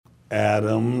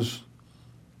Adams,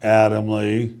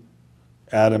 Adamley,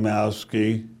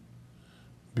 Adamowski,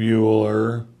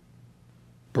 Bueller,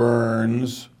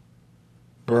 Burns,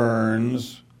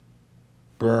 Burns,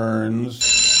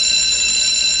 Burns.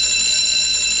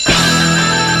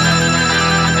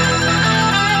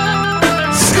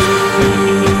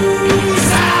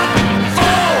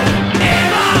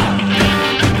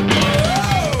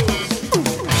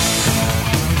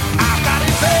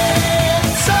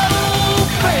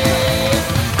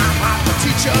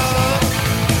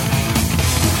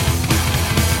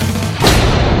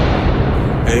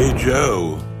 Hey,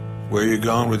 Joe, where you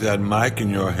going with that mic in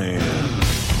your hand?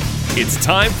 It's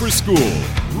time for school,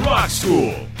 Rock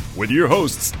School, with your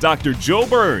hosts, Dr. Joe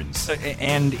Burns.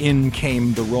 And in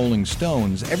came the Rolling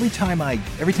Stones. Every time I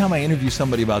interview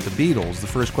somebody about the Beatles, the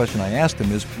first question I ask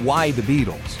them is, why the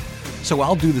Beatles? So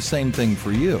I'll do the same thing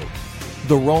for you.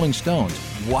 The Rolling Stones.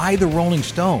 Why the Rolling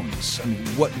Stones? I mean,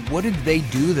 what did they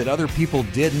do that other people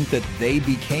didn't that they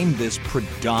became this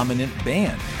predominant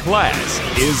band?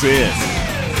 Class is in.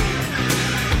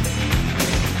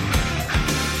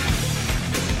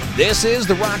 This is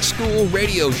the Rock School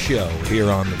Radio Show here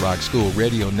on the Rock School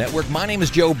Radio Network. My name is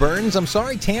Joe Burns. I'm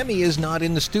sorry Tammy is not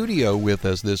in the studio with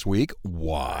us this week.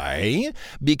 Why?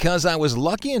 Because I was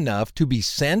lucky enough to be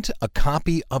sent a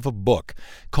copy of a book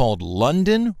called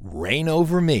London, Reign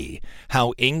Over Me,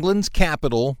 How England's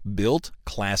Capital Built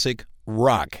Classic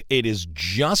Rock. It is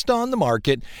just on the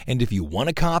market, and if you want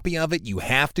a copy of it, you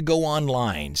have to go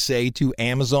online, say to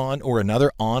Amazon or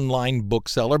another online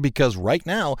bookseller, because right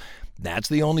now, that's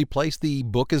the only place the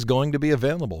book is going to be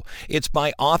available. It's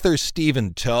by author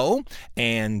Stephen Towe,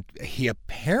 and he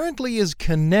apparently is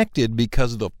connected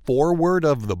because the foreword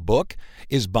of the book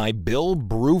is by Bill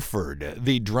Bruford,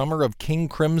 the drummer of King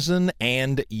Crimson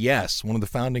and Yes, one of the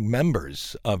founding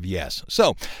members of Yes.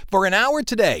 So, for an hour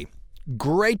today,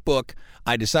 great book.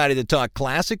 I decided to talk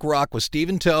classic rock with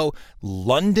Stephen Towe,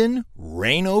 London,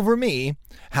 Reign Over Me,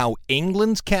 How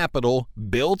England's Capital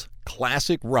Built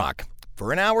Classic Rock.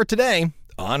 For an hour today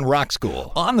on Rock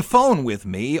School. On the phone with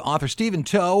me, author Stephen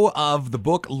Towe of the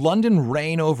book London,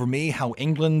 Reign Over Me, How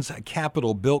England's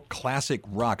Capital Built Classic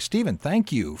Rock. Stephen,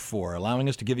 thank you for allowing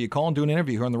us to give you a call and do an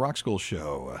interview here on the Rock School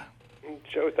show.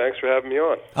 Joe, thanks for having me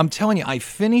on. I'm telling you, I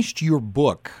finished your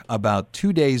book about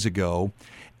 2 days ago,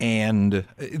 and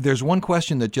there's one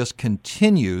question that just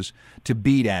continues to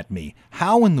beat at me.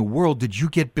 How in the world did you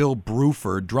get Bill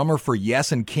Bruford, drummer for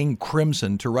Yes and King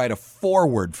Crimson, to write a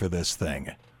foreword for this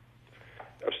thing?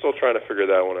 I'm still trying to figure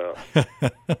that one out.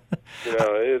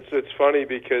 It's funny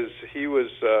because he was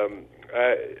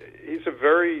he's a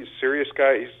very serious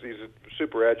guy. He's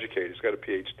super educated. He's got a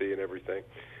PhD and everything,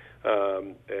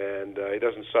 and he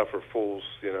doesn't suffer fools,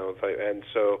 and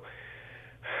so.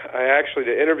 I actually,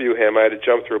 to interview him, I had to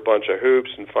jump through a bunch of hoops,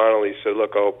 and finally said,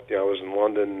 look, I was in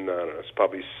London, I don't know, it's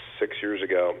probably 6 years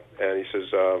ago, and he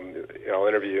says, I'll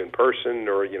interview you in person,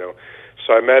 or,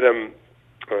 so I met him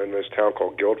in this town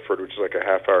called Guildford, which is like a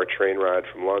half-hour train ride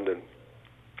from London,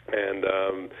 and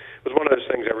it was one of those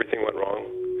things, everything went wrong.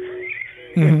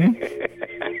 Mm-hmm.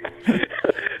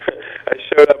 I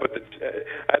showed up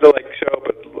I had to show up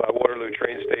at Waterloo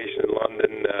train station in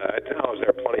London. I was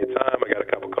there plenty of time. I got a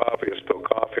cup of coffee. I spilled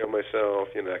coffee on myself,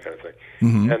 that kind of thing.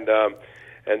 Mm-hmm.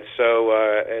 And so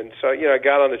I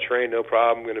got on the train, no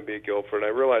problem. I'm going to be at Guildford. And I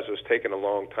realized it was taking a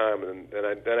long time, and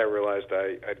then I realized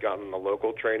I'd gotten on the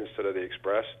local train instead of the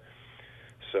express.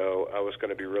 So I was going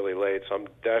to be really late. So I'm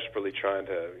desperately trying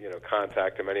to,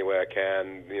 contact him any way I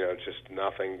can. Just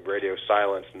nothing, radio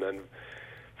silence, and then.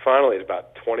 Finally, it's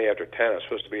about 20 after 10. I was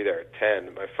supposed to be there at 10.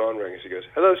 And my phone rings. He goes,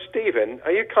 "Hello, Stephen.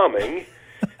 Are you coming?"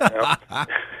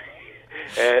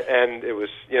 And it was,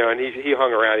 and he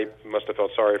hung around. He must have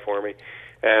felt sorry for me.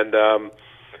 And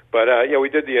but we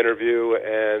did the interview,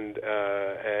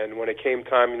 and when it came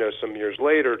time, some years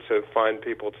later, to find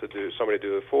somebody to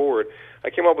do the forward, I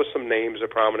came up with some names of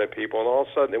prominent people, and all of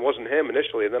a sudden, it wasn't him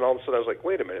initially, and then all of a sudden I was like,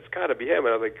 wait a minute, it's got to be him,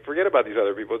 and I was like, forget about these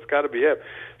other people, it's got to be him.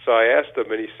 So I asked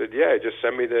him, and he said, yeah, just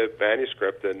send me the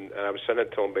manuscript, and I was sending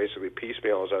it to him basically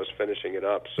piecemeal as I was finishing it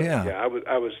up. So yeah,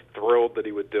 I was thrilled that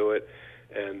he would do it.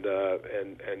 And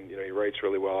he writes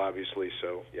really well, obviously.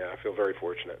 So yeah, I feel very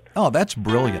fortunate. Oh, that's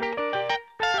brilliant.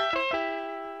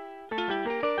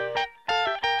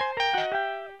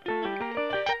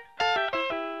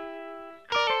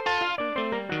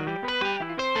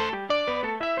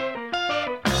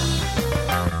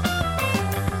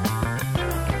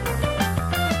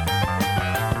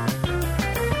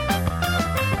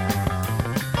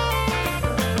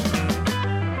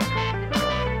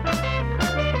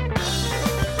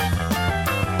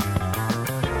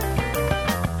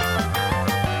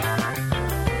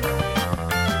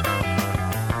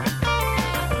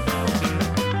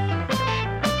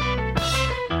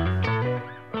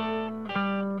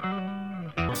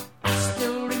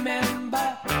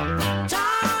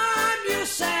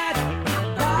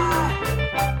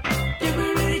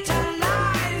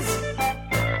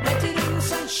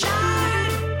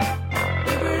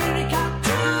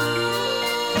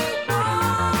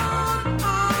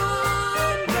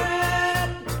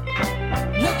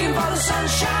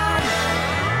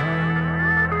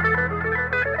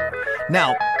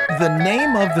 Now, the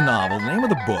name of the novel, the name of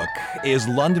the book, is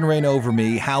London Reign Over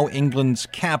Me, How England's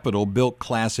Capital Built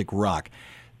Classic Rock.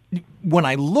 When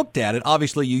I looked at it,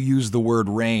 obviously you used the word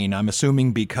rain. I'm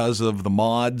assuming because of the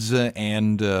mods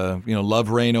and,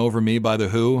 Love Reign Over Me by The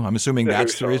Who. I'm assuming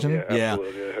that's the reason? Yeah,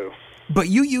 absolutely, The Who. But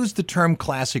you used the term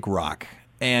classic rock.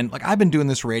 And I've been doing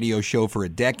this radio show for a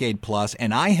decade plus,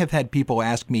 and I have had people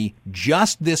ask me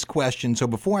just this question. So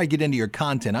before I get into your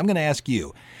content, I'm going to ask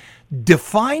you,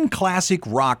 define classic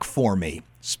rock for me.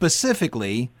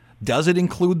 Specifically, does it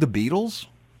include the Beatles?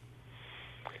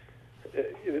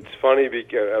 It's funny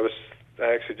because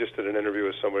I actually just did an interview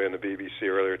with somebody on the BBC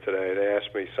earlier today. They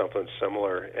asked me something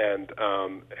similar, and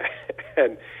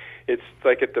and it's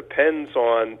like it depends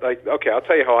on okay, I'll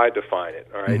tell you how I define it.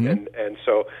 All right, and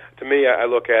so to me, I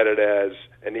look at it as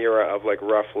an era of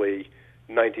roughly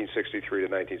 1963 to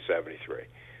 1973,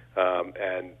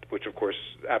 and which of course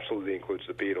absolutely includes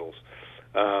the Beatles.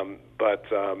 But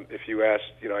if you ask,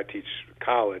 I teach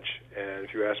college, and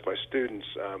if you ask my students,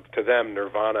 to them,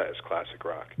 Nirvana is classic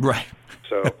rock. Right.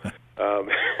 So,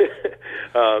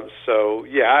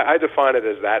 I define it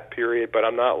as that period, but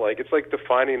I'm not it's like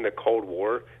defining the Cold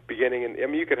War beginning. And I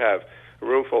mean, you could have a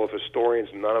room full of historians,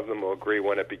 and none of them will agree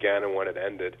when it began and when it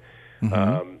ended.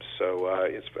 I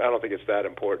don't think it's that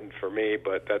important for me,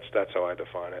 but that's how I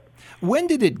define it. When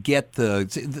did it get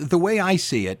the way I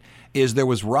see it is there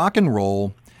was rock and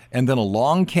roll, and then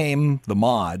along came the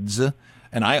mods,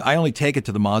 and I only take it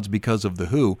to the mods because of The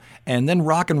Who, and then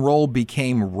rock and roll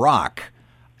became rock.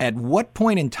 At what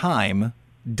point in time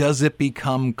does it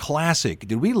become classic?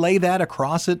 Did we lay that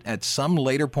across it at some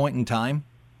later point in time?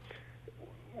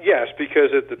 Yes,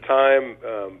 because at the time,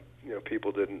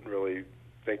 people didn't really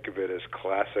think of it as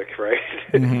classic, right?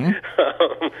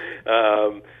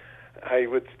 I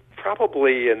would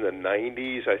probably in the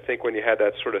 90s, I think when you had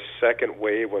that sort of second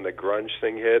wave when the grunge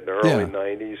thing hit in the early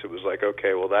 90s, it was like,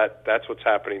 okay, well, that's what's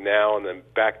happening now, and then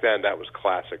back then that was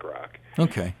classic rock.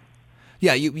 Okay.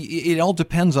 Yeah, it all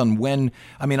depends on when.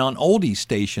 I mean, on oldie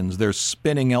stations, they're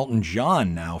spinning Elton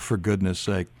John now, for goodness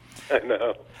sake. I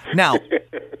know. Now,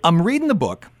 I'm reading the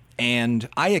book, and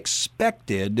I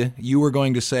expected you were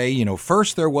going to say,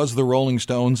 first there was the Rolling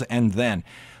Stones, and then.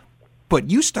 But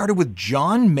you started with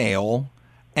John Mayall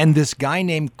and this guy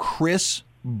named Chris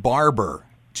Barber,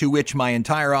 to which my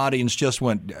entire audience just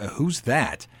went, who's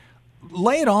that?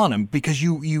 Lay it on him, because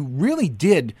you really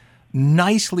did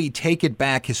nicely take it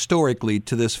back historically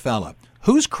to this fella.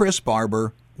 Who's Chris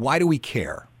Barber? Why do we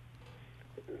care?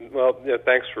 Well,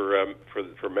 thanks for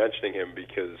mentioning him,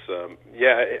 because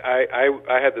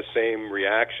I had the same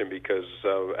reaction, because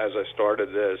as I started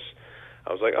this,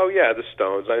 I was like, oh yeah, the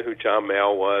Stones. I knew who John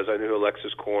Mayall was. I knew who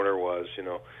Alexis Corner was.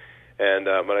 And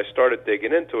when I started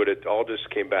digging into it, it all just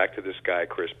came back to this guy,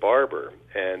 Chris Barber.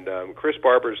 And Chris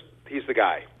he's the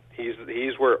guy. He's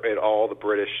where all the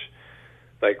British.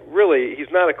 Really, he's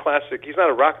not a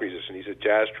rock musician, he's a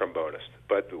jazz trombonist,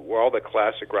 but where all the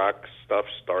classic rock stuff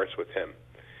starts with him,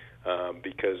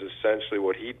 because essentially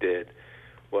what he did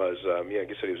was, like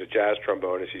I said, he was a jazz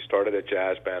trombonist. He started a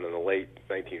jazz band in the late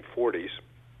 1940s,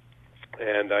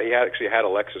 and he actually had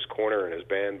Alexis Corner in his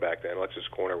band back then. Alexis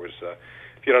Corner was,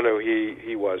 if you don't know who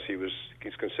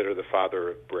he's considered the father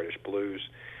of British blues.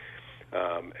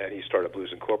 And he started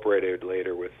Blues Incorporated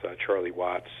later with Charlie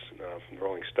Watts from the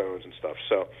Rolling Stones and stuff.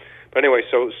 But anyway,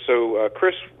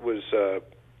 Chris was a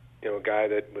guy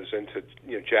that was into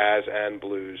jazz and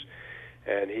blues,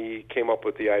 and he came up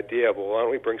with the idea of, well, why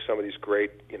don't we bring some of these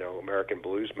great American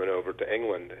bluesmen over to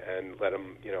England and let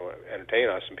them entertain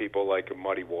us, and people like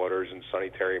Muddy Waters and Sonny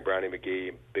Terry and Brownie McGee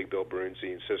and Big Bill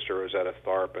Broonzy and Sister Rosetta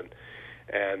Tharpe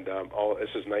and all this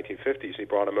is 1950s. He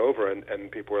brought him over, and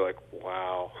people were like,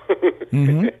 "Wow!"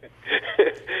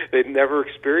 They'd never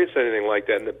experienced anything like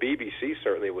that, and the BBC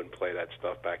certainly wouldn't play that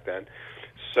stuff back then.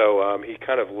 So he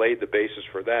kind of laid the basis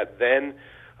for that. Then,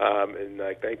 in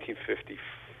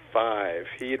 1955,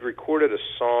 he had recorded a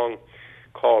song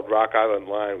called "Rock Island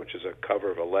Line," which is a cover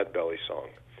of a Leadbelly song.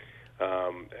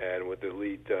 And with the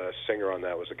lead singer on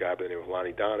that was a guy by the name of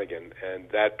Lonnie Donegan, and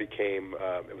that became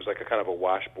it was like a kind of a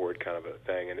washboard kind of a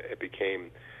thing, and it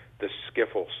became the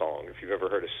skiffle song. If you've ever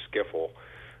heard of skiffle,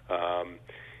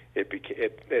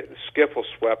 skiffle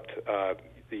swept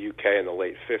the UK in the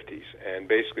late 50s, and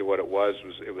basically what it was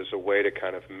a way to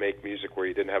kind of make music where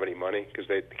you didn't have any money, because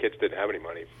the kids didn't have any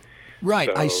money. Right.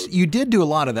 So, you did do a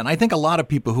lot of that. And I think a lot of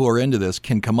people who are into this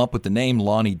can come up with the name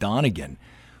Lonnie Donegan.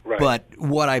 Right. But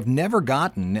what I've never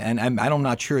gotten, and I'm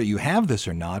not sure you have this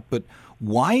or not, but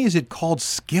why is it called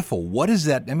skiffle? What is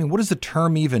that? I mean, what does the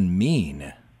term even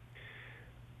mean?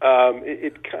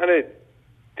 It kind of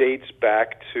dates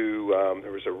back to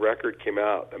there was a record came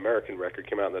out, American record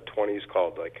came out in the 20s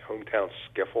called like Hometown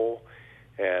Skiffle,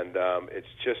 and it's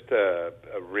just a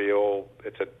real,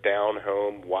 it's a down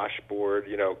home washboard,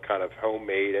 kind of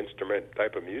homemade instrument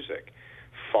type of music,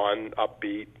 fun,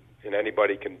 upbeat, and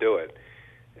anybody can do it.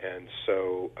 And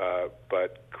so,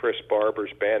 but Chris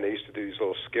Barber's band, they used to do these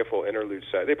little skiffle interlude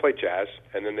sets. They play jazz,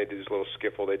 and then they do this little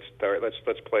skiffle. They'd start, let's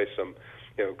play some,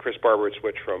 Chris Barber would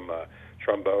switch from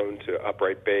trombone to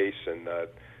upright bass, and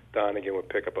Donegan would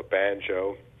pick up a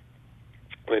banjo,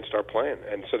 and they'd start playing.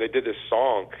 And so they did this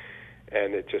song,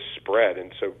 and it just spread.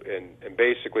 And so, and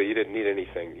basically, you didn't need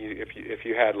anything. If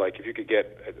you could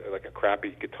get a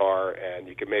crappy guitar, and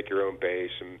you could make your own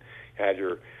bass, and you had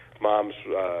your mom's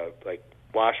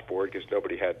washboard, because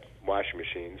nobody had washing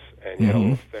machines, and you had a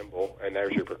little thimble, and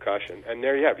there's your percussion, and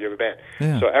there you have a band.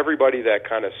 Yeah. So everybody that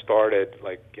kind of started,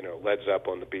 Led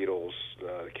Zeppelin, the Beatles,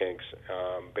 the Kinks,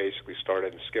 basically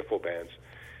started in skiffle bands,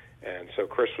 and so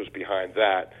Chris was behind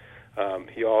that.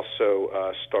 He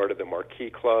also started the Marquee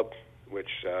Club,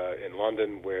 which in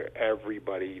London, where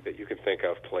everybody that you can think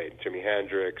of played. Jimi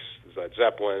Hendrix, Led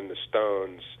Zeppelin, the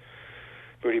Stones,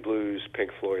 Moody Blues,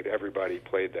 Pink Floyd, everybody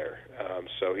played there.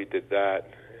 So he did that.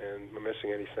 And am I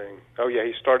missing anything? Oh, yeah,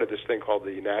 he started this thing called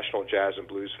the National Jazz and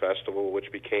Blues Festival,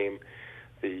 which became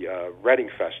the Reading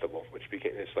Festival,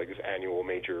 it's like this annual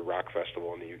major rock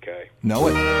festival in the UK. Know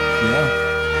it, yeah.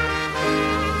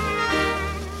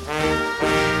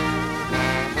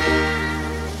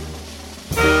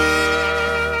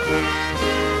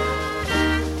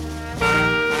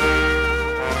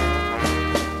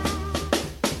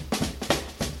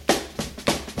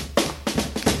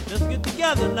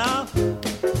 Now,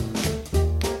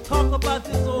 talk about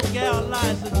this old gal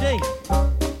Liza Day.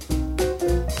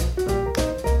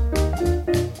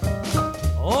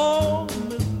 Oh,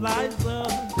 Miss Liza.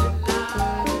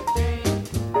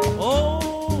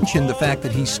 Oh. Mentioned the fact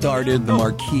that he started the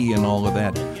Marquee and all of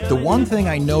that. The one thing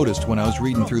I noticed when I was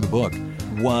reading through the book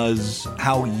was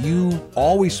how you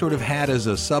always sort of had as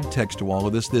a subtext to all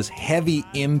of this heavy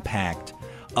impact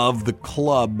of the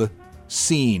club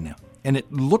scene. And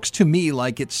it looks to me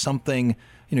like it's something,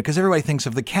 because everybody thinks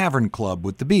of the Cavern Club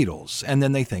with the Beatles, and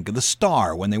then they think of the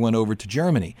Star when they went over to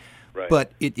Germany. Right.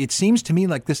 But it seems to me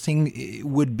like this thing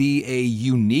would be a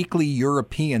uniquely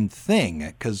European thing,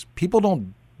 because people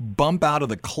don't bump out of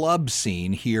the club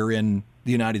scene here in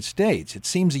the United States. It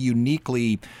seems a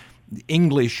uniquely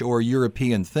English or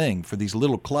European thing for these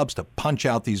little clubs to punch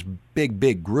out these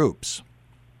big groups.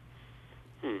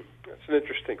 An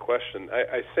interesting question.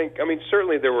 I think,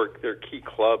 certainly there are key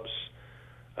clubs,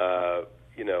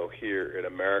 here in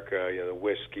America, the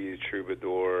Whiskey,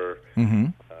 Troubadour,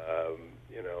 and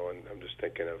I'm just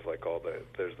thinking of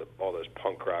there's all those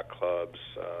punk rock clubs,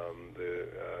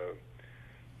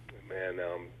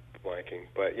 now I'm blanking,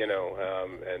 but,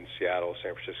 and Seattle,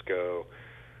 San Francisco,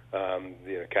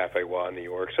 Cafe Wa in New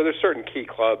York. So there's certain key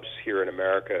clubs here in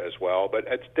America as well, but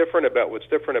what's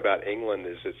different about England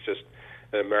is it's just,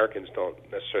 that Americans don't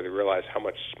necessarily realize how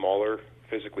much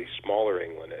physically smaller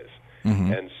England is. Mm-hmm.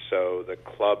 And so the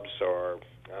clubs are,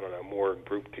 more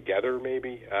grouped together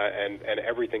maybe, and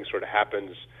everything sort of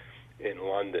happens in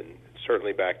London.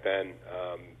 Certainly back then,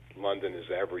 London is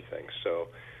everything. So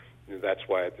that's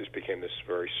why this became this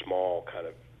very small kind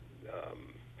of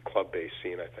club-based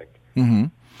scene, I think. Mm-hmm.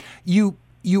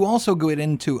 You also go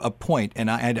into a point, and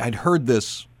I'd heard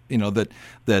this,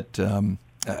 that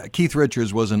Keith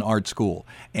Richards was an art school,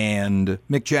 and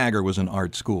Mick Jagger was an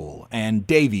art school, and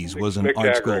Davies was an art school.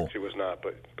 Mick Jagger actually was not,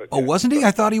 but oh, yeah, wasn't he?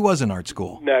 I thought he was an art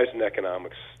school. No, he's in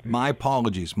economics. My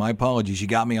apologies. You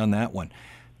got me on that one.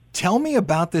 Tell me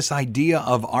about this idea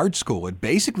of art school. It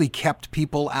basically kept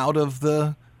people out of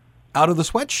the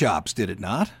sweatshops, did it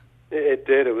not? It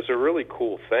did. It was a really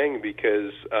cool thing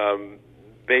because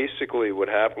basically what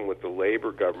happened with the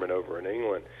Labour government over in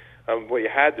England. What you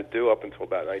had to do up until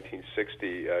about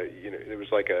 1960, it was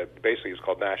basically it was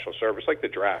called national service, like the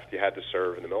draft. You had to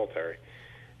serve in the military,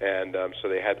 and so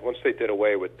once they did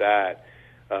away with that,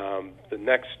 the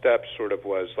next step sort of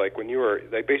was like when you were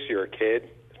basically you're a kid,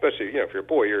 especially if you're a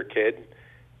boy, you're a kid,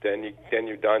 then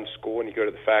you're done school and you go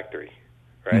to the factory,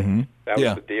 right? Mm-hmm. That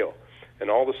was the deal. And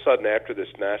all of a sudden, after this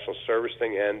national service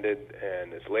thing ended,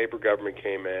 and this Labour government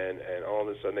came in, and all of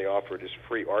a sudden they offered this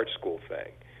free art school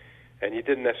thing. And you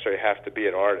didn't necessarily have to be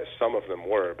an artist. Some of them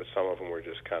were, but some of them were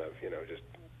just kind of, just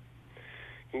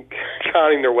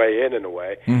conning their way in a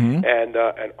way. Mm-hmm. And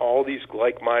all these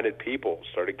like-minded people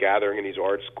started gathering in these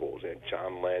art schools.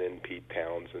 John Lennon, Pete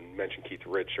Townsend, mentioned Keith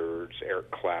Richards, Eric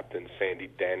Clapton, Sandy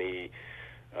Denny,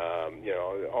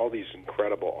 all these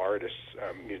incredible artists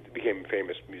became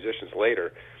famous musicians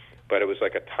later. but it was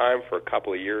like a time for a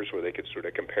couple of years where they could sort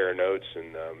of compare notes,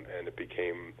 and it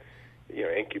became,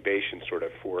 incubation sort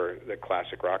of for the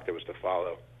classic rock that was to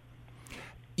follow.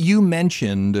 You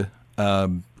mentioned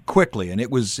quickly, and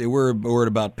we're at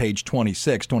about page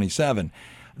 26, 27,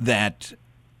 that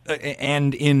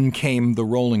and in came the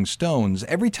Rolling Stones.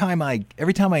 Every time I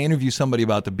interview somebody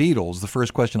about the Beatles, the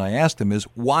first question I ask them is,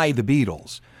 why the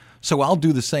Beatles? So I'll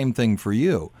do the same thing for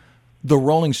you. The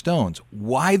Rolling Stones.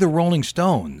 Why the Rolling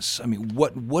Stones? I mean,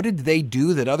 what did they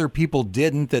do that other people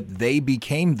didn't, that they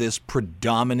became this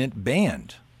predominant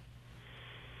band?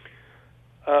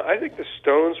 I think the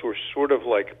Stones were sort of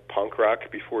like punk rock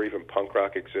before even punk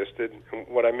rock existed. And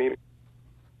what I mean...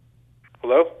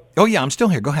 Hello? Oh, yeah, I'm still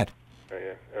here. Go ahead. Oh,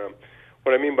 yeah.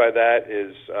 What I mean by that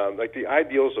is, like, the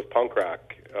ideals of punk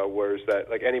rock was that,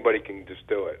 like, anybody can just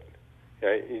do it.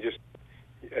 Right?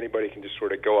 Anybody can just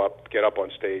sort of get up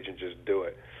on stage and just do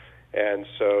it. And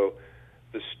so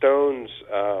the Stones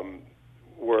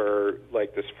were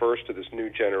like this first of this new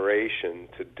generation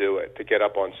to do it, to get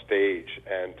up on stage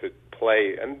and to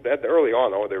play. And early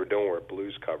on, all they were doing were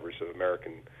blues covers of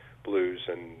American blues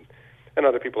and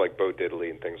other people like Bo Diddley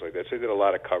and things like that. So they did a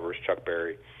lot of covers, Chuck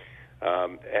Berry.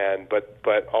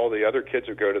 But all the other kids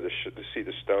would go to see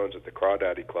the Stones at the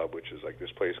Crawdaddy Club, which is like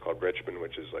this place called Richmond,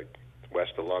 which is like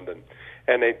west of London,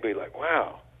 and they'd be like,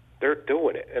 "Wow, they're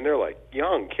doing it," and they're like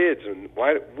young kids, and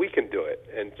why we can do it,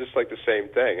 and just like the same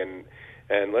thing,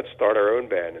 and let's start our own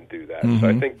band and do that. So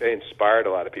I think they inspired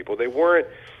a lot of people. They weren't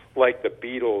like the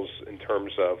Beatles in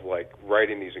terms of like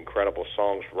writing these incredible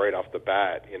songs right off the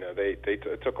bat.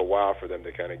 It took a while for them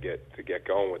to kind of get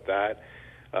going with that.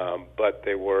 But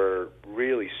they were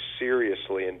really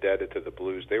seriously indebted to the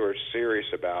blues. They were serious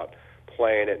about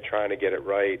playing it and trying to get it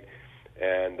right,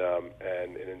 and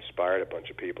it inspired a bunch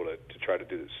of people to try to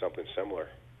do something similar.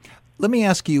 Let me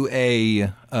ask you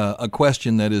a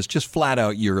question that is just flat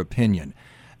out your opinion.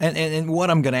 And what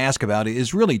I'm going to ask about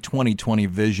is really 2020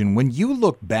 vision. When you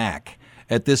look back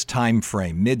at this time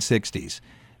frame, mid-'60s,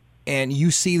 and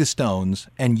you see the Stones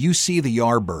and you see the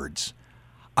Yardbirds,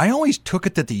 I always took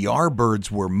it that the Yardbirds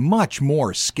were much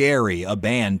more scary a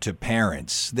band to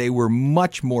parents. They were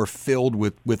much more filled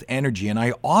with energy, and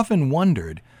I often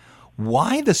wondered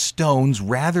why the Stones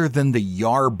rather than the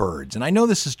Yardbirds. And I know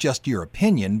this is just your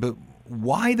opinion, but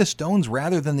why the Stones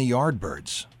rather than the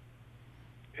Yardbirds?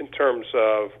 In terms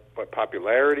of what,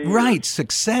 popularity? Right,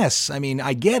 success. I mean,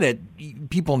 I get it.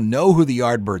 People know who the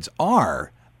Yardbirds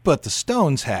are, but the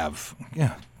Stones have,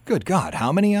 good God,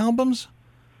 how many albums?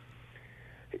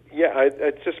 Yeah,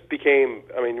 it just became,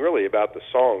 really about the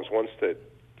songs. Once that,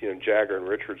 Jagger and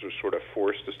Richards were sort of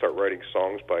forced to start writing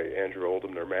songs by Andrew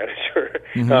Oldham, their manager,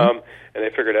 and they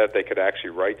figured out they could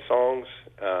actually write songs,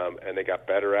 and they got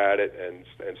better at it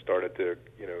and started to,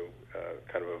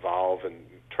 kind of evolve and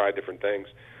try different things.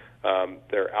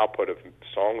 Their output of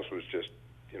songs was just,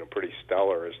 pretty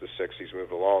stellar as the 60s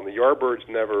moved along. The Yardbirds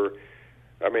never...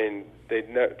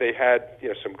 they had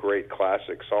some great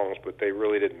classic songs, but they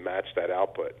really didn't match that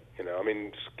output.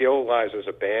 Skill-wise as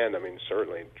a band,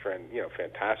 certainly,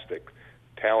 fantastic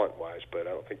talent-wise, but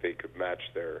I don't think they could match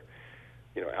their,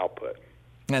 output.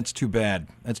 That's too bad.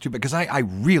 Because I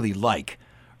really like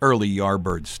early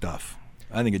Yardbird stuff.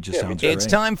 I think it just sounds great. It's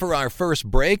time for our first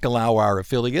break. Allow our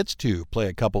affiliates to play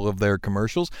a couple of their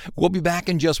commercials. We'll be back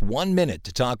in just 1 minute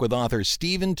to talk with author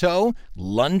Stephen Toe,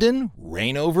 London,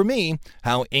 Reign Over Me,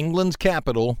 How England's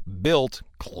Capital Built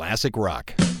Classic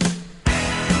Rock.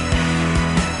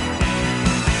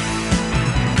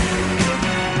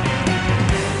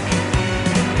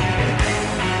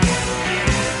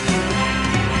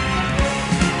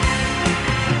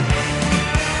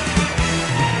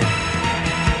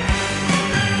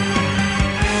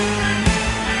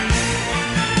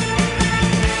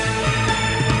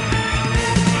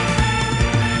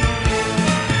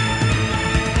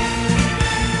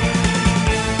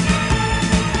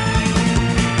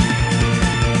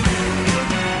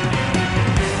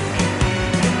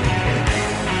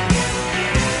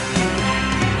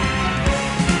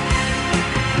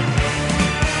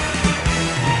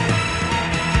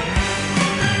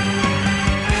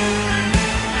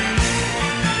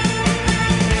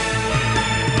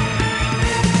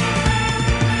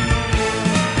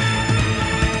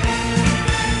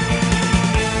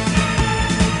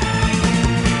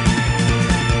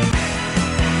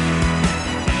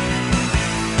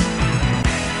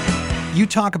 You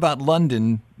talk about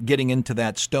London getting into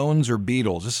that, Stones or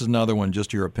Beatles. This is another one,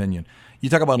 just your opinion. You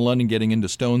talk about London getting into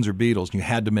Stones or Beatles, and you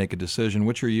had to make a decision.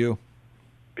 Which are you?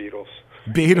 Beatles.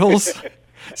 Beatles?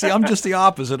 See, I'm just the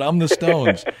opposite. I'm the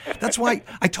Stones. That's why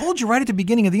I told you right at the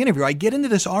beginning of the interview, I get into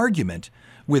this argument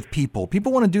with people.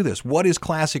 People want to do this. What is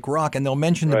classic rock? And they'll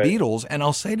mention the Beatles, and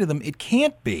I'll say to them, it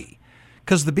can't be.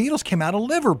 Because the Beatles came out of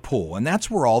Liverpool, and that's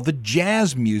where all the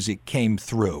jazz music came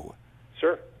through.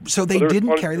 Sure. So they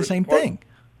didn't carry the same thing.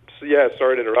 So, yeah,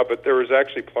 sorry to interrupt, but there was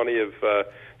actually plenty of,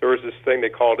 there was this thing, they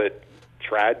called it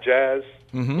trad jazz,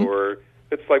 or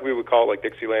it's like we would call it like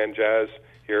Dixieland jazz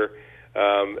here.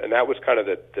 And that was kind of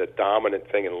the dominant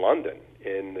thing in London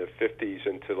in the 50s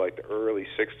into like the early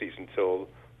 60s until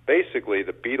basically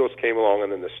the Beatles came along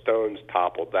and then the Stones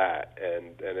toppled that,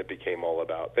 and it became all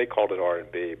about, they called it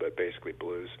R&B, but basically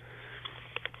blues.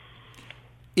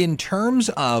 In terms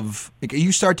of,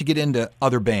 you start to get into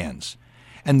other bands,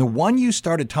 and the one you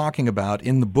started talking about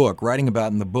in the book, writing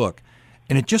about in the book,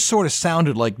 and it just sort of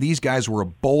sounded like these guys were a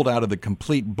bolt out of the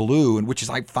complete blue, and which is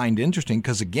I find interesting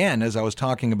because, again, as I was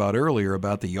talking about earlier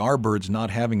about the Yardbirds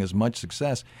not having as much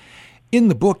success, in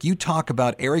the book you talk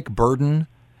about Eric Burdon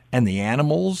and the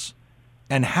Animals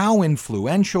and how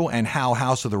influential and how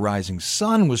House of the Rising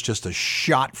Sun was just a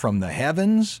shot from the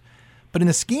heavens. But in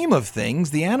the scheme of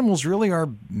things, the Animals really are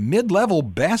mid-level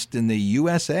best in the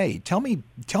USA. Tell me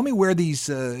where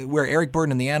where Eric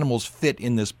Burdon and the Animals fit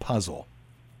in this puzzle.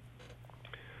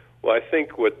 Well, I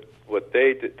think what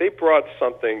they did, they brought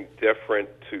something different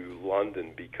to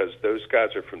London because those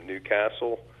guys are from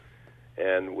Newcastle,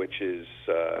 and which is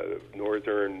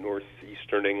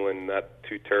northeastern England, not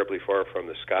too terribly far from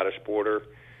the Scottish border.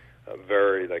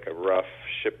 Very like a rough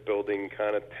shipbuilding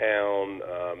kind of town.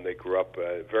 They grew up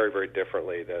very, very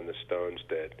differently than the Stones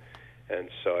did, and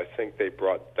so I think they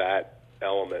brought that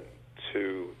element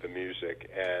to the music.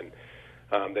 And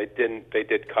they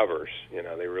did covers. You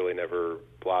know, they really never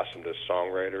blossomed as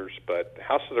songwriters. But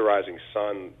House of the Rising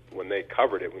Sun, when they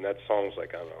covered it, when that song's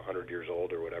like, I don't know, 100 years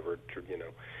old or whatever, you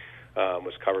know,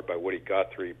 was covered by Woody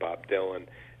Guthrie, Bob Dylan,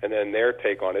 and then their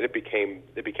take on it, it became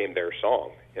their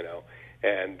song. You know.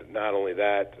 And not only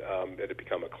that, it had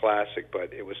become a classic,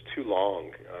 but it was too long.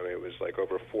 I mean, it was like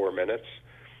over 4 minutes,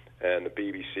 and the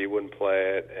BBC wouldn't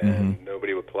play it, and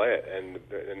nobody would play it. And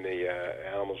the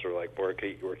Animals were like, we're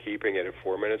keeping it at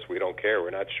 4 minutes. We don't care. We're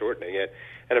not shortening it.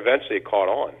 And eventually it caught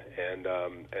on, and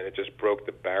it just broke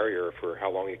the barrier for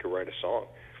how long you could write a song.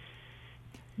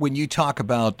 When you talk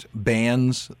about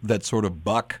bands that sort of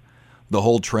buck the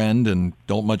whole trend and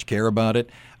don't much care about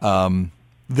it,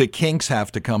 the Kinks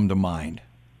have to come to mind.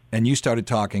 And you started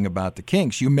talking about the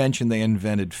Kinks. You mentioned they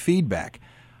invented feedback.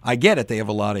 I get it, they have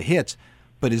a lot of hits,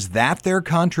 but is that their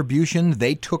contribution?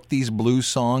 They took these blues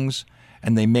songs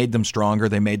and they made them stronger,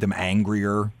 they made them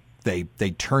angrier, they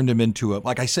turned them into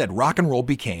like I said, rock and roll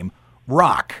became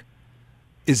rock.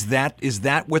 Is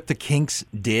that what the Kinks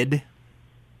did?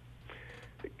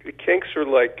 The Kinks are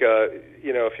like,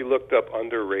 if you looked up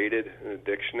underrated in a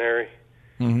dictionary,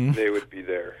 they would be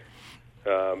there.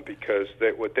 Because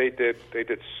what they did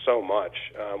so much.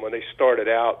 When they started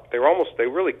out, they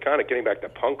really kind of getting back to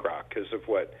punk rock because of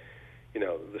what,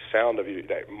 the sound of you,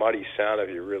 that muddy sound of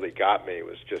You Really Got Me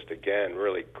was just, again,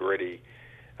 really gritty,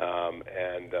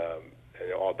 and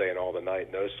All Day and All the Night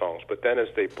and those songs. But then as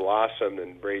they blossomed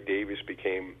and Ray Davies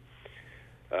became,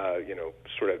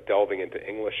 sort of delving into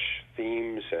English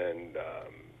themes and,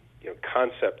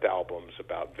 concept albums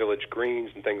about village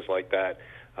greens and things like that,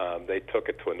 they took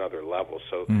it to another level.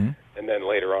 So, and then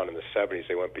later on in the 70s,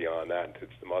 they went beyond that into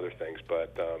some other things.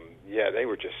 But they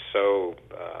were just so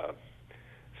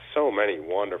many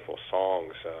wonderful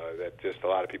songs that just a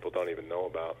lot of people don't even know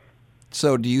about.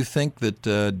 So, do you think that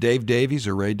Dave Davies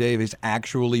or Ray Davies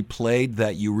actually played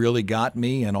that "You Really Got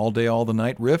Me" and "All Day All the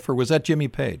Night" riff, or was that Jimmy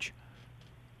Page?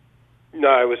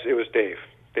 No, it was Dave.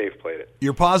 Dave played it.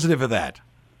 You're positive of that?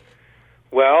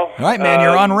 Well, all right, man,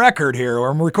 you're on record here.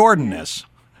 I'm recording this.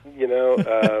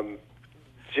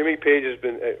 Jimmy Page has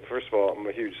been, first of all, I'm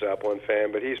a huge Zeppelin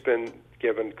fan, but he's been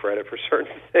given credit for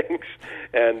certain things.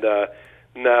 And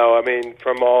no, I mean,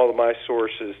 from all of my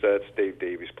sources, that's Dave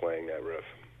Davies playing that riff.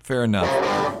 Fair enough.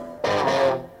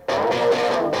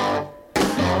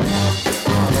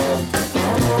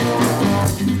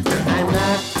 I'm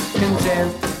not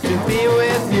content to be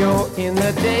with you in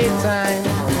the daytime.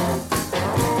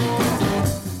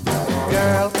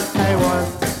 Girl, I want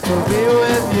to be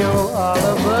with you all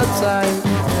of the time.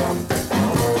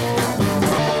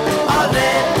 All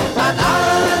day and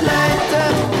all the night.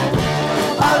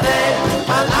 All day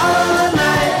and all the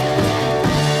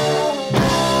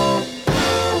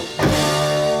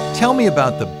night. Tell me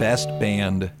about the best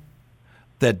band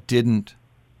that didn't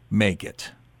make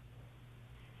it.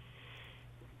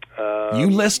 You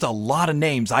list a lot of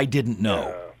names I didn't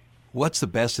know. What's the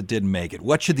best that didn't make it?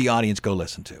 What should the audience go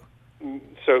listen to?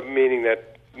 meaning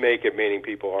that make it, meaning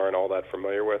people aren't all that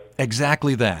familiar with?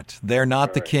 Exactly that. They're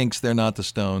not the Kinks, they're not the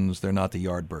Stones, they're not the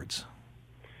Yardbirds.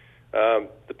 The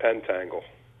Pentangle.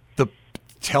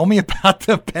 Tell me about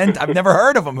the I've never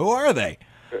heard of them. Who are they?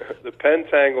 The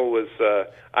Pentangle was,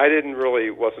 I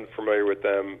wasn't familiar with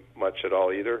them much at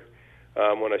all either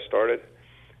when I started.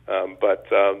 But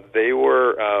they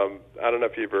were, I don't know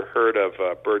if you've ever heard of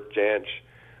Bert Jansch,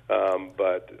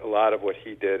 but a lot of what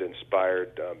he did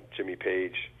inspired Jimmy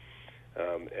Page,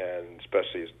 and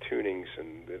especially his tunings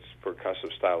and his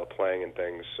percussive style of playing and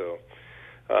things. So,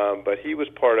 but he was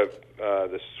part of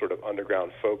this sort of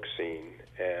underground folk scene,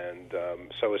 and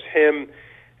so it was him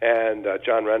and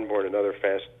John Renborn, another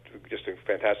just a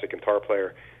fantastic guitar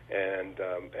player, and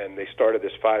they started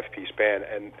this 5-piece band,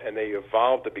 and they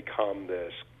evolved to become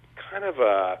this kind of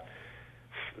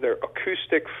they're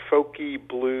acoustic, folky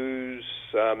blues.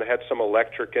 They had some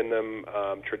electric in them,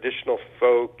 traditional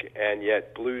folk, and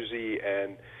yet bluesy,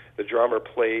 and the drummer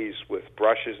plays with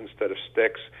brushes instead of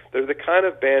sticks. They're the kind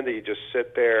of band that you just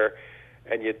sit there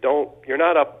and you're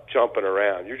not up jumping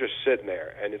around. You're just sitting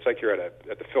there, and it's like you're at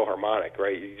the Philharmonic,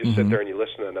 right? You just sit there and you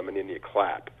listen to them, and then you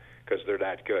clap because they're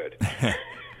that good.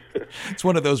 It's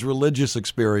one of those religious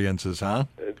experiences, huh?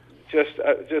 Just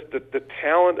the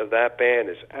talent of that band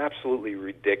is absolutely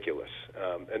ridiculous.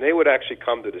 And they would actually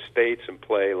come to the States and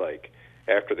play like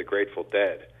after the Grateful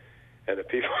Dead. And the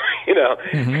people,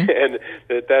 and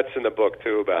that's in the book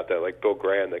too about that. Like Bill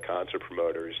Graham, the concert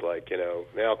promoter, is like,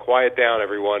 now quiet down,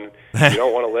 everyone. You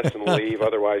don't want to listen, leave.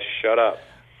 Otherwise, shut up.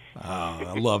 Oh,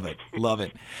 I love it, love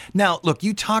it. Now, look,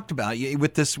 you talked about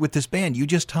with this band. You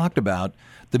just talked about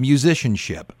the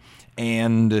musicianship,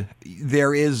 and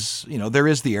there is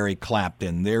the Eric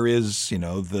Clapton, there is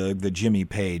the Jimmy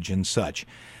Page and such.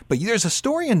 But there's a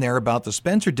story in there about the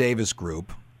Spencer Davis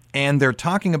Group, and they're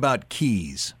talking about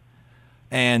keys.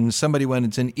 And somebody went,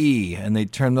 it's an E, and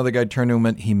another guy turned to him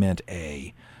and he meant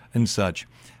A, and such.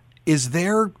 Is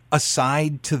there a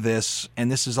side to this?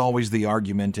 And this is always the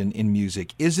argument in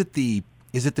music. Is it the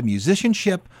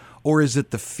musicianship, or is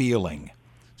it the feeling?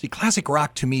 See, classic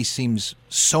rock to me seems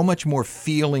so much more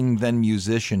feeling than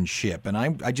musicianship, and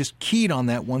I just keyed on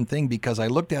that one thing because I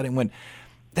looked at it and went,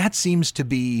 that seems to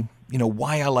be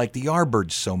why I like the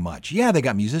Yardbirds so much. Yeah, they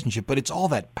got musicianship, but it's all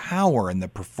that power and the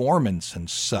performance and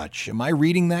such. Am I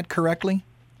reading that correctly?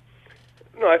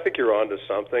 No, I think you're onto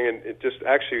something, and it just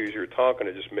actually, as you were talking,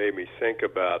 it just made me think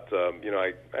about. I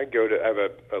have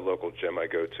a local gym I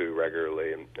go to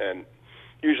regularly, and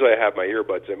usually I have my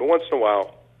earbuds in, but once in a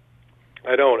while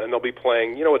I don't, and they'll be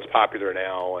playing. What's popular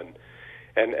now, and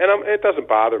it doesn't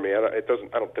bother me. I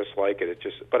don't dislike it.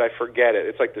 But I forget it.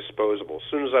 It's like disposable. As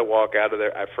soon as I walk out of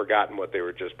there, I've forgotten what they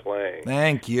were just playing.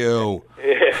 Thank you.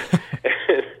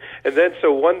 And then,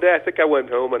 so one day, I think I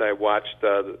went home and I watched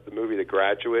the movie The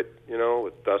Graduate,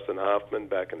 with Dustin Hoffman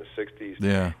back in the 60s.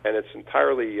 Yeah. And it's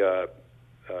entirely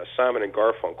Simon and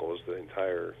Garfunkel is the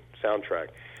entire soundtrack.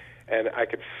 And I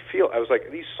could feel, I was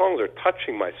like, these songs are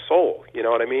touching my soul. You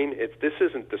know what I mean? This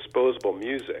isn't disposable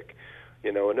music.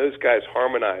 And those guys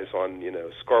harmonize on,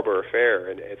 Scarborough Fair,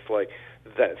 and it's like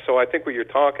that. So I think what you're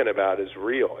talking about is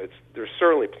real. There's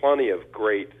certainly plenty of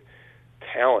great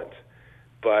talent,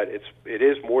 but it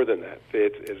is more than that.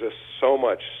 It's just so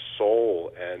much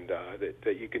soul, and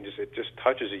that you can it just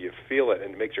touches you. You feel it,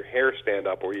 and it makes your hair stand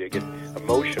up, or you get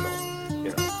emotional.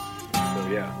 So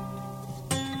yeah.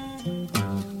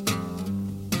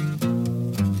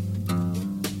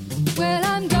 Well,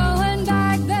 I'm going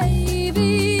back,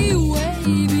 baby,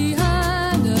 way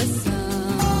behind the sun.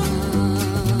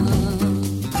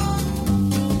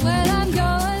 Well, I'm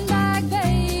going back,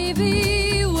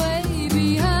 baby, way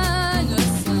behind the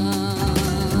sun.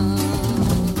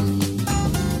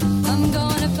 I'm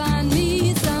gonna find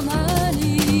me some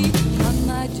honey, I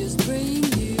might just bring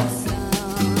you some.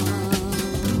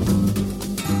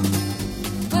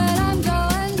 Well, I'm going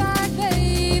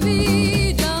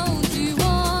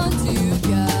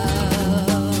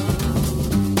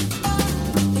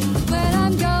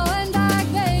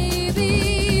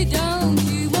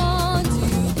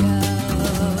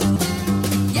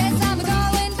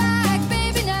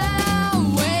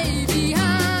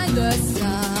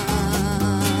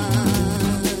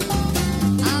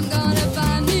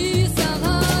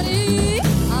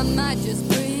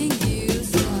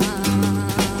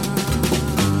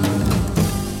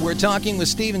talking with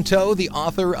Stephen Toe, the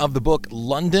author of the book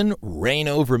London, Reign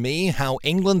Over Me, How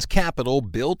England's Capital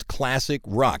Built Classic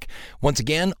Rock. Once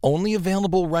again, only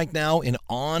available right now in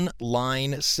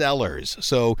online sellers.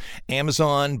 So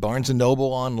Amazon, Barnes &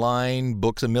 Noble online,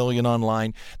 Books A Million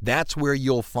online, that's where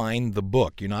you'll find the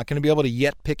book. You're not going to be able to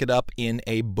yet pick it up in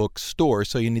a bookstore,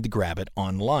 so you need to grab it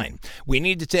online. We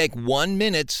need to take 1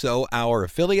 minute so our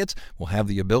affiliates will have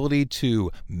the ability to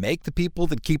make the people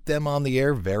that keep them on the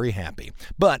air very happy.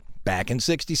 But back in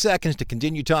 60 seconds to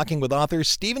continue talking with author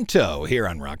Stephen Toe here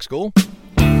on Rock School.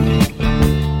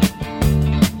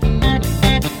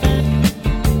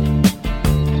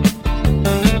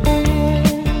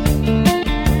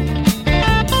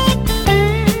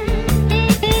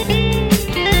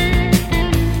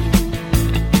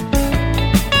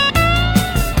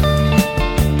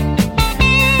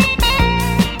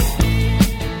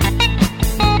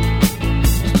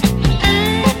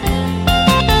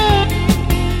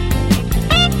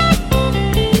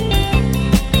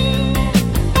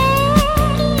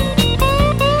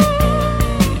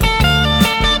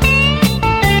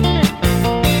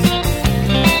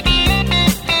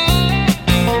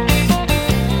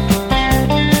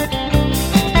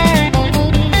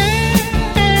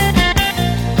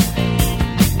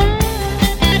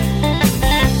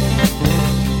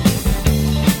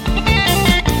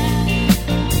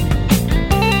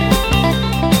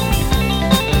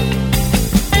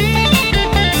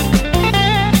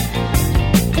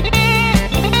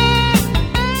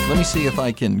 See if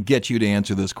I can get you to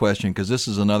answer this question, because this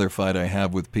is another fight I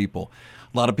have with people.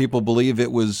 A lot of people believe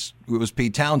it was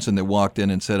Pete Townsend that walked in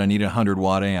and said, I need a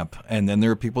 100-watt amp. And then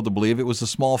there are people that believe it was the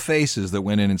Small Faces that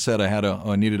went in and said,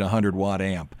 I needed a 100-watt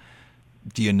amp.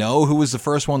 Do you know who was the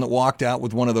first one that walked out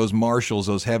with one of those Marshalls,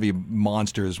 those heavy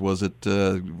monsters? Was it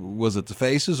the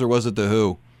Faces or was it the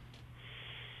Who?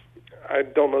 I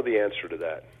don't know the answer to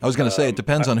that. I was going to say, it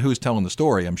depends on who's telling the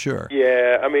story, I'm sure.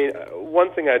 Yeah, I mean,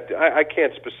 one thing I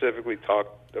can't specifically talk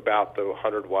about the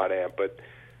 100-watt amp, but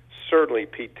certainly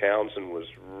Pete Townsend was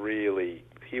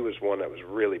one that was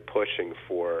really pushing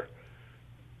for,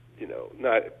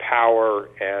 not power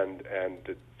and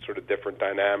the sort of different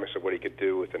dynamics of what he could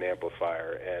do with an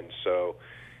amplifier. And so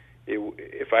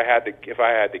if I had to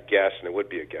guess, and it would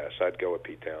be a guess, I'd go with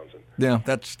Pete Townsend. Yeah,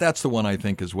 that's the one I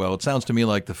think as well. It sounds to me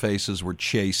like the Faces were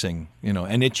chasing,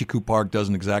 and Itchycoo Park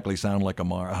doesn't exactly sound like a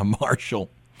Marshall.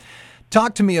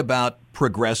 Talk to me about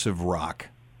progressive rock.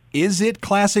 Is it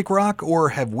classic rock, or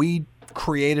have we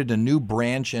created a new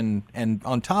branch? And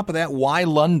on top of that, why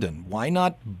London? Why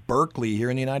not Berkeley here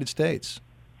in the United States?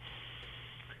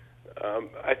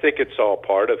 I think it's all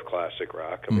part of classic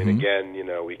rock. I mean, again,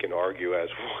 we can argue as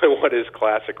what is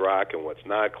classic rock and what's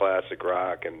not classic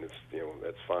rock, and it's,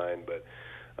 that's fine. But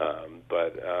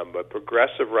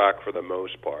progressive rock, for the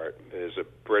most part, is a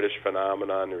British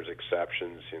phenomenon. There's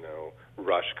exceptions.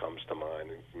 Rush comes to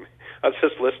mind. I was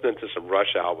just listening to some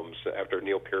Rush albums after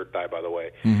Neil Peart died, by the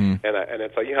way, and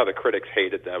it's like, how the critics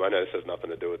hated them. I know this has nothing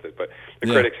to do with it, but the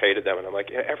critics hated them, and I'm like,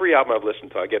 every album I've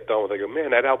listened to, I get done with it, I go, man,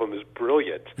 that album is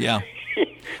brilliant. Yeah.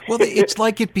 Well, it's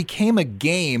like it became a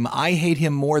game. I hate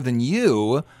him more than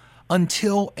you.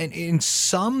 Until in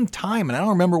some time, and I don't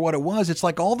remember what it was, it's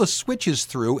like all the switches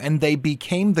threw, and they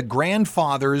became the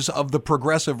grandfathers of the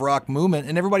progressive rock movement,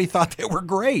 and everybody thought they were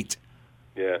great.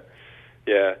 Yeah.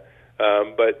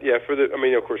 But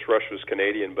of course, Rush was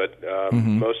Canadian, but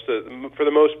for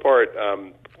the most part,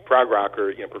 prog rock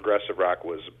or progressive rock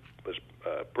was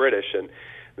British, and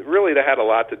really that had a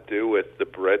lot to do with the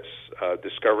Brits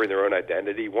discovering their own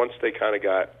identity. Once they kind of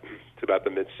got to about the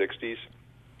mid '60s.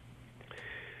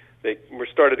 They were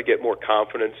started to get more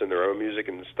confidence in their own music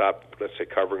and stop, let's say,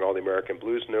 covering all the American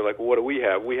blues. And they're like, well, what do we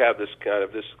have? We have this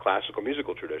classical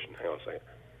musical tradition. Hang on a second.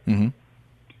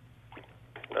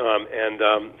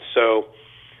 So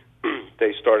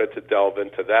they started to delve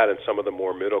into that, and some of the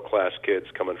more middle-class kids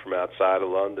coming from outside of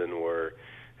London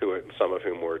some of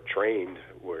whom were trained,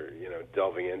 were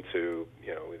delving into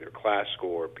either classical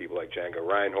or people like Django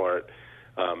Reinhardt,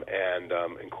 and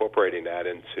incorporating that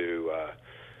into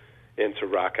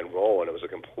rock and roll, and it was a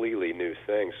completely new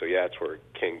thing. So yeah, it's where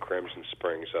King Crimson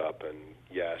springs up, and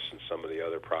Yes, and some of the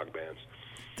other prog bands.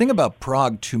 The thing about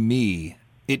prog, to me,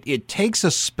 it takes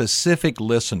a specific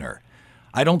listener.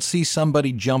 I don't see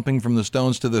somebody jumping from the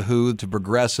Stones to the Who to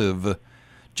progressive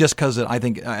just because I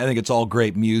think it's all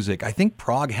great music. I think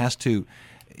prog has to,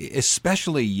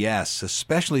 especially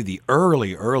the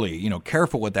early,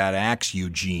 careful with that axe,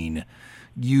 Eugene.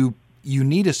 You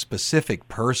need a specific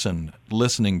person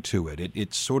listening to it.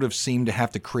 It sort of seemed to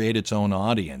have to create its own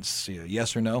audience.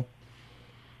 Yes or no?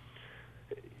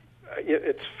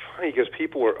 It's funny because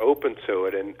people were open to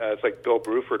it, and it's like Bill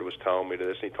Bruford was telling me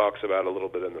this, and he talks about it a little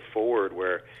bit in the forward,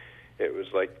 where it was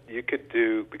like you could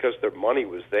do, because the money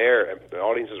was there and the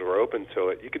audiences were open to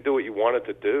it, you could do what you wanted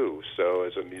to do. So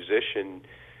as a musician,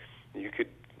 you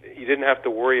didn't have to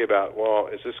worry about, well,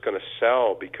 is this going to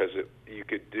sell, because you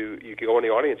could go in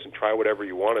the audience and try whatever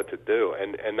you wanted to do,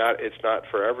 and it's not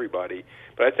for everybody.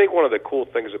 But I think one of the cool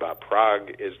things about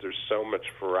prog is there's so much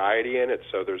variety in it.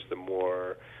 So there's the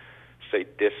more, say,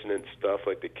 dissonant stuff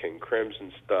like the King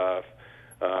Crimson stuff,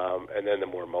 and then the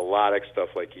more melodic stuff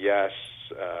like Yes,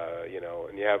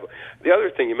 and you have the other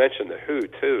thing you mentioned, the Who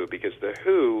too, because the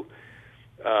Who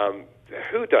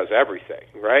does everything,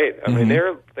 right? I mean,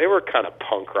 they were kind of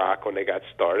punk rock when they got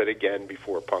started, again,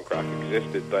 before punk rock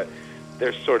existed, but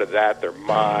they're sort of that. They're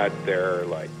mod.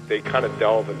 They kind of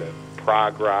delve into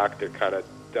prog rock. They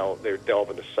delve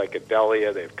into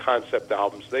psychedelia. They have concept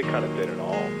albums. They kind of did it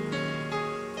all.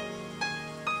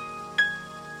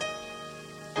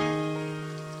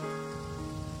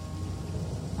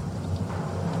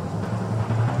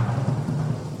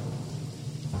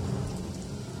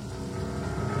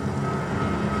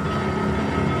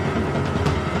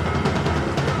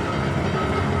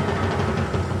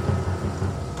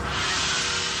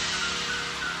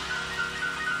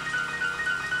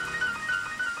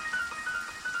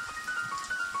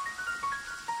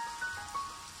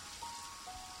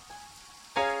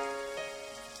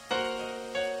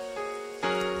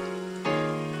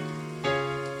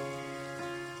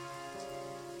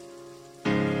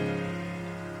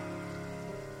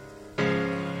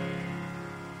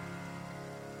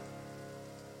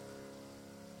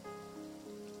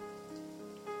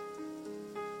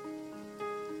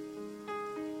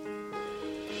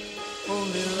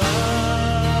 Only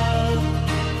love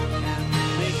can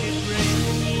make it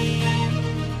rain.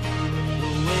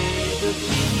 The way the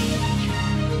beach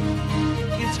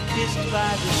gets kissed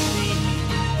by the sea.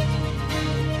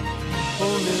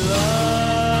 Only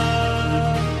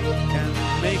love can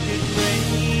make it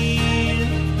rain.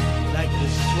 Like the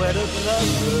sweat of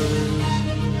lovers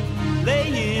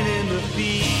laying in the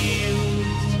fields.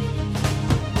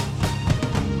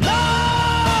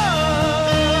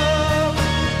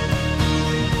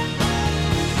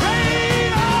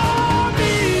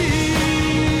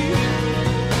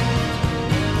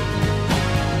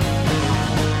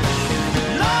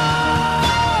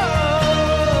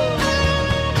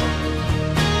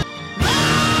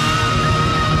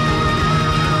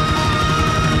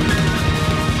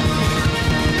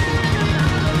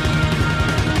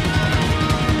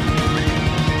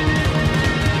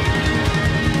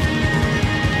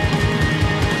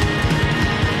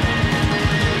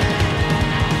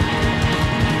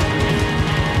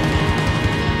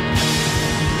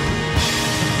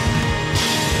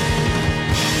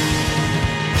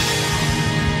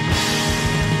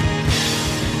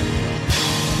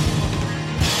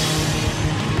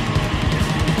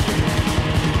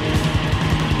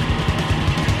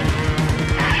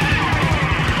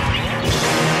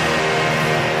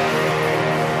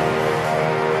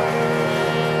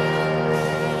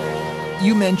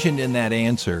 You mentioned in that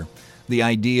answer the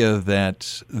idea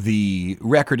that the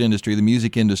record industry, the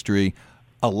music industry,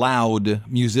 allowed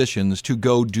musicians to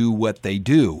go do what they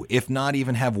do, if not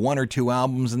even have one or two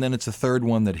albums, and then it's a third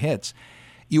one that hits.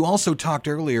 You also talked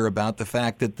earlier about the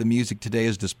fact that the music today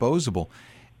is disposable.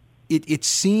 It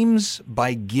seems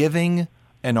by giving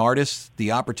an artist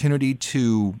the opportunity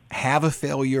to have a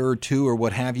failure or two or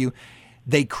what have you,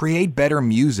 they create better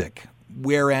music,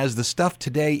 whereas the stuff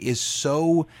today is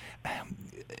so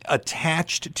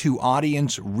attached to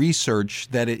audience research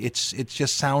that it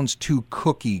just sounds too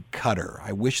cookie cutter.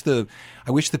 I wish the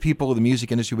people of the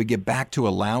music industry would get back to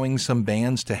allowing some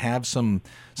bands to have some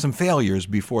failures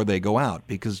before they go out,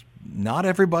 because not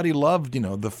everybody loved,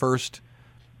 the first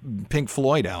Pink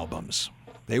Floyd albums.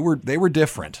 They were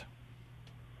different.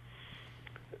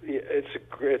 Yeah,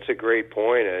 it's a great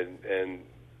point, and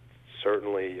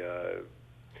certainly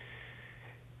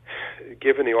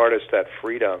giving the artist that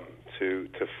freedom to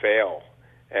fail.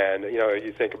 And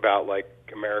you think about like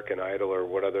American Idol or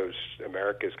what others,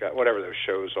 America's Got, whatever those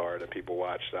shows are that people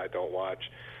watch that I don't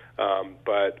watch,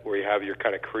 but where you have your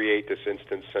kind of create this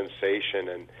instant sensation,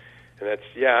 and that's,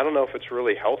 I don't know if it's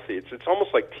really healthy. It's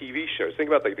almost like TV shows.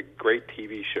 Think about like the great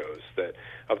TV shows that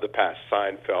of the past,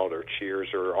 Seinfeld or Cheers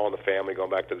or All in the Family going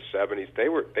back to the 70s.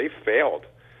 They failed.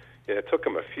 It took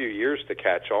them a few years to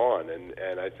catch on,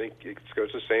 and I think it goes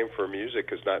the same for music,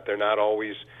 because they're not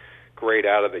always great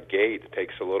out of the gate. It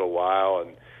takes a little while,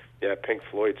 and Yeah, Pink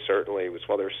Floyd certainly was.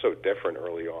 Well, they're so different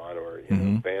early on, or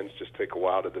bands just take a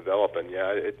while to develop. And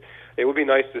yeah, it would be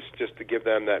nice just to give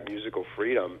them that musical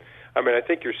freedom. I mean, I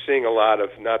think you're seeing a lot of,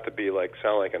 not to be like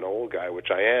sound like an old guy, which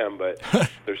I am, but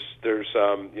there's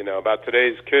about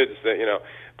today's kids that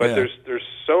but there's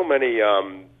so many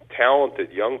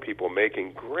talented young people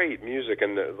making great music,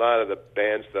 and a lot of the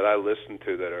bands that I listen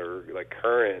to that are like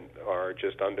current are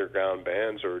just underground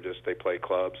bands, or just they play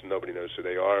clubs and nobody knows who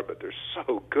they are, but they're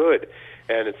so good.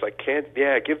 And it's like,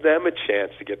 give them a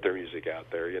chance to get their music out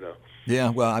there, Yeah,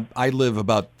 well, I live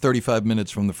about 35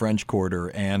 minutes from the French Quarter,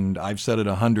 and I've said it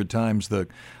 100 times, the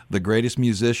greatest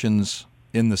musicians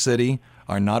in the city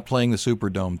are not playing the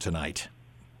Superdome tonight.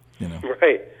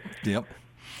 Right. Yep.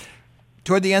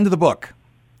 Toward the end of the book,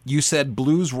 you said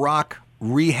blues rock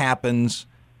rehappens.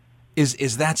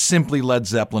 Is that simply Led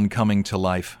Zeppelin coming to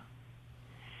life?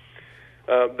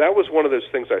 That was one of those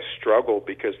things I struggled,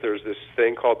 because there's this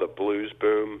thing called the blues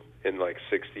boom in like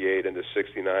 68 into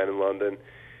 69 in London,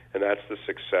 and that's the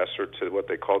successor to what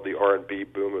they called the R&B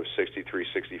boom of 63,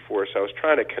 64. So I was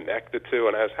trying to connect the two,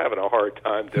 and I was having a hard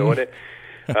time doing it.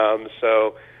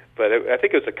 But I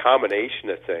think it was a combination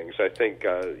of things. I think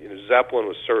Zeppelin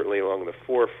was certainly along the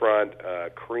forefront.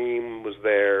 Cream was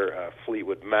there.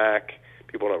 Fleetwood Mac.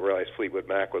 People don't realize Fleetwood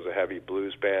Mac was a heavy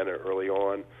blues band early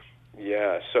on.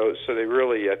 Yeah, so they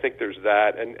really, I think there's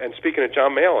that. And speaking of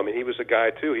John Mayall, I mean, he was a guy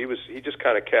too. He just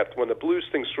kind of kept, when the blues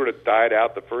thing sort of died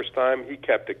out the first time, he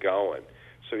kept it going.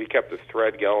 So he kept the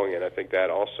thread going, and I think that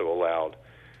also allowed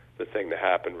the thing to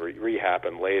happen,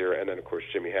 re-happen later. And then, of course,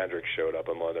 Jimi Hendrix showed up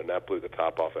in London. That blew the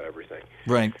top off of everything.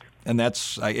 Right. And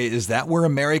is that where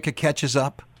America catches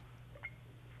up?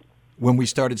 When we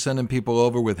started sending people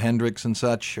over with Hendrix and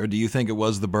such? Or do you think it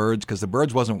was the Byrds? Because the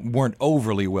Byrds weren't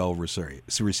overly well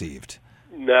received.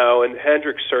 No, and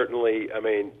Hendrix certainly, I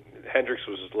mean, Hendrix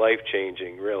was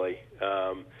life-changing, really.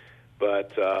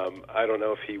 But I don't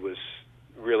know if he was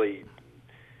really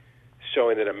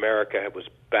showing that America was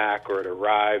back or it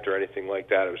arrived or anything like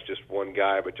that. It was just one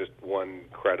guy, but just one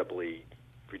incredibly,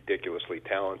 ridiculously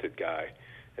talented guy,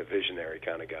 a visionary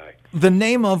kind of guy. The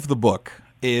name of the book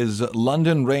is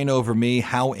London, Reign Over Me,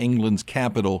 How England's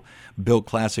Capital Built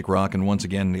Classic Rock, and once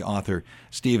again, the author,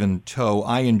 Stephen Toe.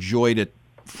 I enjoyed it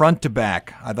front to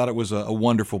back. I thought it was a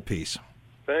wonderful piece.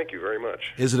 Thank you very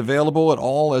much. Is it available at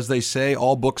all, as they say,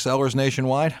 all booksellers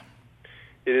nationwide?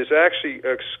 It is actually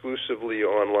exclusively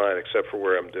online, except for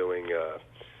where I'm doing,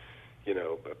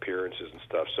 appearances and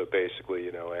stuff. So basically,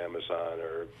 Amazon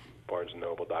or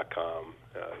BarnesandNoble.com,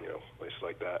 places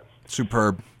like that.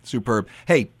 Superb.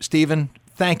 Hey, Stephen,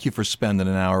 thank you for spending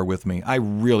an hour with me. I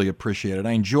really appreciate it.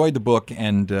 I enjoyed the book,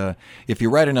 and if you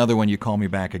write another one, you call me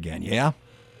back again, yeah?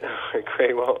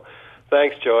 Great. Well,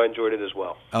 thanks, Joe. I enjoyed it as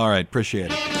well. All right.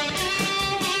 Appreciate it.